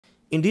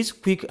In this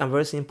quick and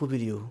very simple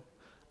video,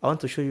 I want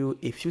to show you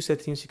a few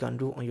settings you can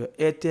do on your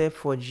Airtel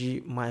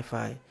 4G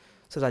MiFi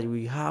so that you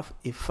will have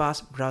a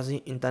fast browsing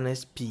internet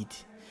speed.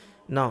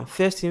 Now,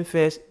 first thing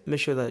first, make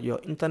sure that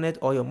your internet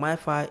or your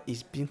MiFi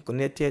is being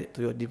connected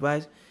to your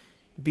device,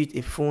 be it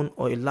a phone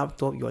or a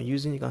laptop you are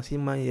using. You can see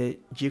mine here,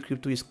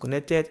 G-Crypto is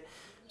connected.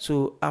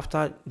 So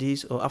after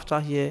this or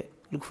after here,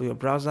 look for your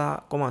browser,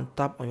 come and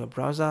tap on your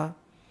browser.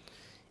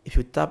 If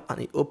you tap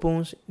and it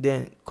opens,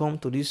 then come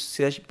to this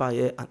search bar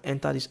here and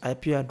enter this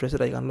IP address so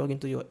that you can log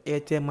into your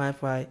Airtel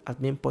MiFi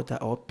admin portal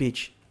or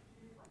page.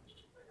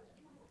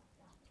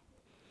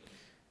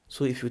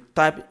 So if you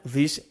type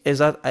this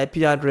exact IP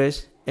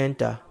address,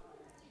 enter.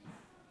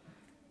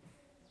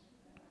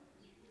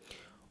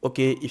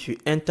 Okay, if you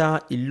enter,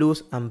 it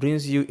loads and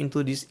brings you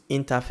into this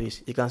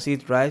interface. You can see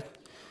it, right?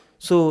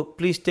 So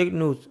please take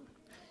note.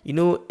 You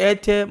know,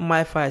 Airtel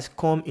MiFi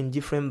come in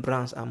different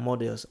brands and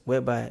models,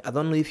 whereby I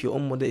don't know if your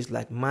own model is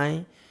like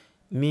mine.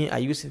 Me, I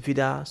use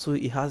Vida, so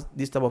it has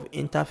this type of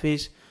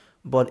interface.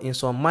 But in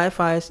some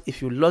MiFis,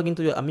 if you log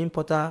into your admin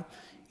portal,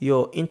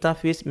 your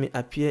interface may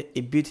appear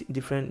a bit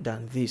different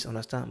than this,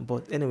 understand?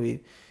 But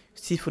anyway,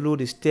 still follow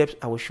the steps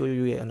I will show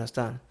you here,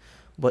 understand?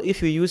 But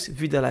if you use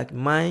Vida like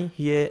mine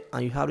here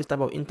and you have this type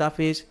of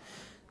interface,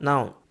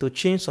 now to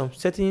change some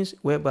settings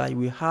whereby you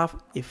will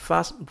have a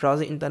fast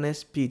browsing internet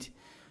speed.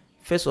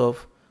 First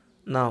off,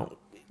 now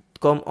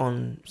come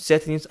on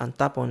settings and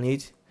tap on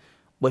it.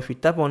 But if you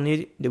tap on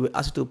it, they will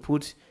ask you to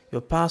put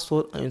your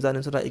password and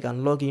username so that you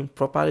can log in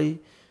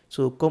properly.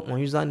 So come on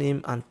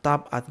username and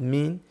tap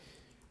admin.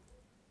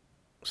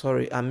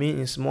 Sorry, admin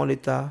in small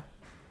letter.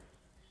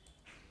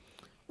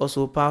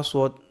 Also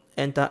password,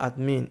 enter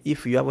admin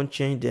if you haven't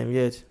changed them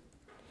yet.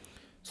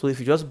 So if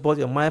you just bought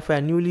your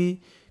MiFi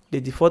newly,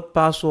 the default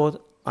password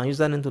and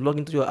username to log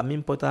into your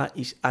admin portal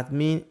is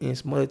admin in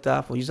small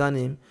letter for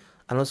username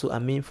and also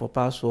admin for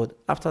password.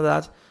 After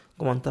that,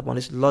 come and tap on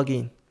this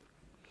login.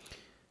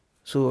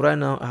 So right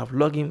now I have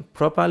logged in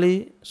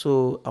properly,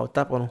 so I'll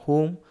tap on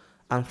home,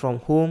 and from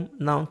home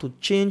now to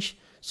change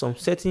some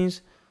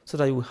settings so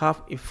that you will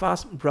have a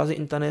fast browsing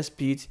internet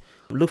speed.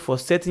 Look for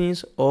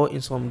settings, or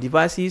in some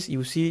devices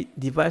you see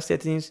device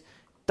settings,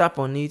 tap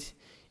on it.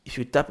 If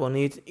you tap on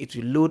it, it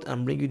will load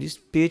and bring you this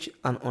page,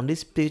 and on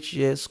this page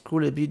here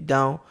scroll a bit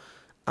down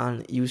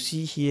and you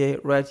see here,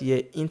 right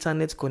here,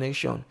 internet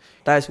connection.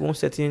 That is one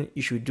setting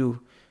you should do.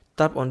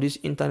 Tap on this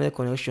internet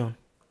connection.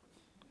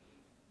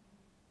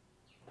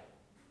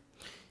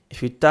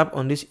 If you tap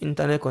on this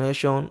internet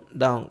connection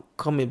down,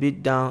 come a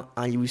bit down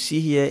and you will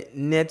see here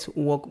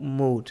network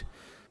mode.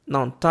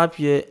 Now tap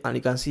here and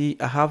you can see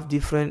I have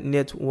different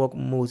network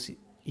modes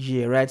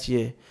here, right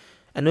here.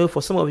 I know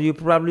for some of you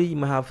probably you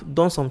might have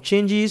done some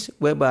changes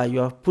whereby you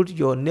have put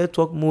your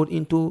network mode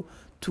into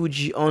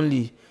 2G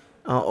only,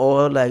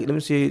 or like let me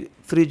say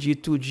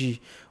 3G 2G.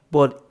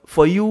 But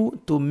for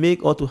you to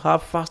make or to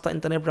have faster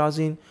internet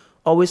browsing,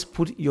 always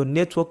put your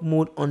network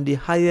mode on the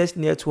highest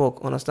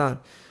network, understand?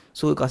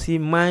 So you can see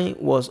mine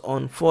was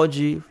on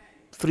 4G,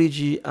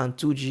 3G and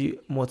 2G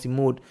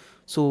multi-mode.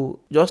 So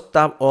just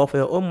tap off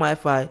your own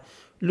MiFi,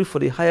 look for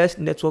the highest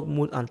network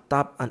mode and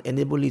tap and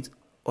enable it,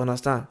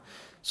 understand?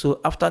 So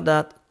after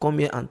that, come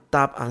here and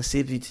tap and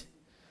save it.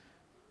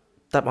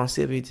 Tap and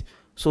save it.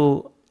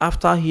 So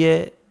after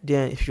here,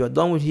 then if you're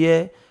done with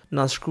here,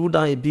 now scroll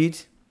down a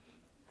bit.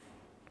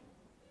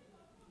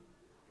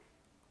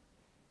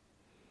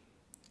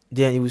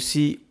 Then you will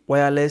see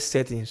wireless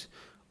settings.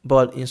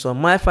 But in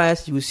some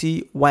MiFis, you will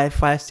see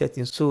Wi-Fi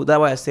settings. So that's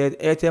why I said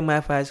Airtel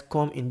MiFis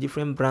come in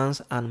different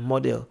brands and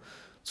model.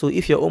 So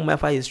if your own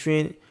MiFi is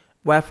showing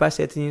Wi-Fi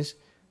settings,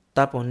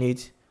 tap on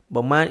it.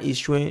 But mine is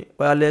showing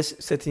wireless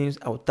settings,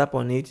 I will tap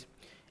on it.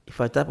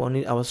 If I tap on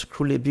it, I will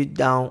scroll a bit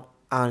down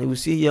and you will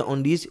see here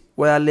on this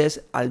wireless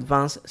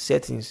advanced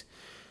settings.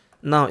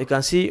 Now you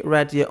can see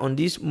right here on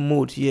this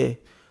mode here,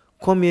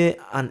 come here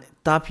and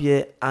tap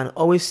here and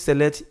always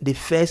select the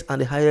first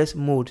and the highest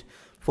mode.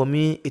 For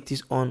me, it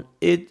is on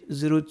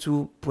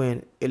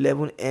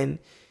 802.11n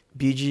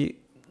BG.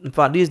 In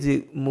fact, this is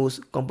the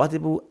most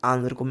compatible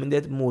and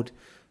recommended mode.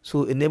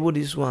 So enable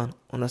this one,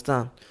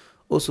 understand?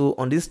 Also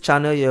on this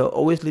channel here,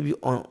 always leave it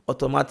on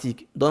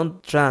automatic.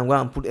 Don't try and go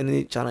and put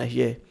any channel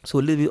here. So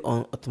leave it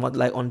on automatic,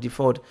 like on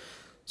default.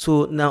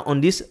 So now on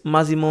this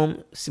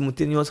maximum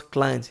simultaneous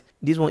client,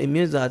 this one, it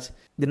means that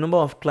the number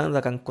of clients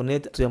that can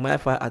connect to your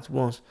MiFi at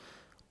once,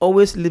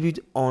 always leave it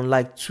on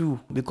like 2,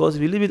 because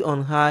if you leave it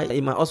on high,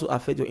 it might also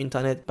affect your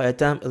internet. By the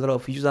time a lot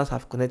of users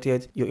have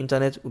connected, your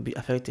internet will be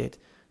affected.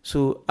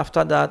 So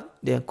after that,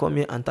 then come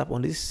here and tap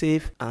on this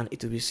save and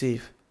it will be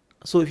safe.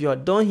 So if you are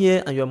done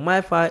here and your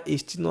MiFi is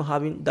still not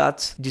having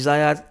that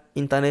desired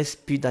internet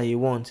speed that you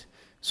want,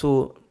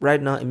 so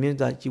right now it means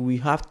that you will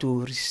have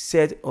to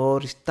reset or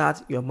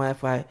restart your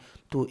MiFi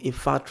to a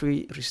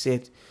factory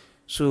reset.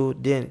 So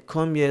then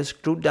come here,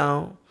 scroll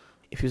down.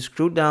 If you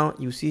scroll down,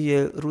 you see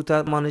here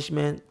router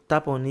management,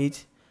 tap on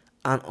it,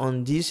 and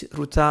on this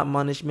router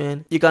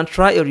management, you can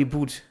try a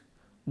reboot.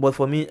 But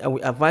for me, I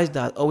will advise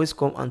that always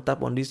come and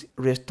tap on this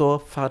restore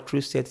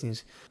factory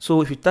settings.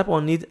 So if you tap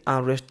on it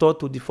and restore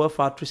to default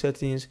factory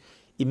settings,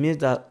 it means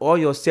that all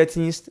your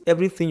settings,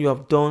 everything you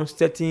have done,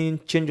 setting,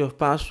 change of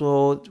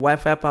password,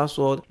 Wi-Fi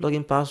password,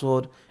 login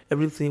password,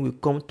 everything will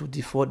come to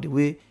default the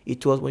way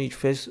it was when you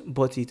first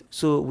bought it.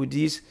 So with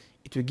this,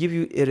 it will give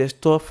you a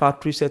restore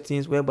factory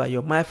settings whereby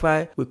your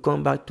MiFi will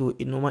come back to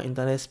a normal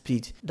internet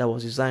speed that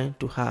was designed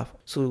to have.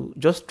 So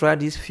just try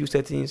these few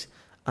settings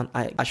and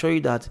I assure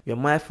you that your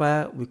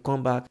MiFi will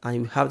come back and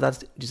you will have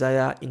that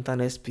desired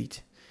internet speed.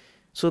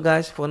 So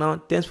guys, for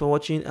now, thanks for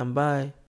watching and bye.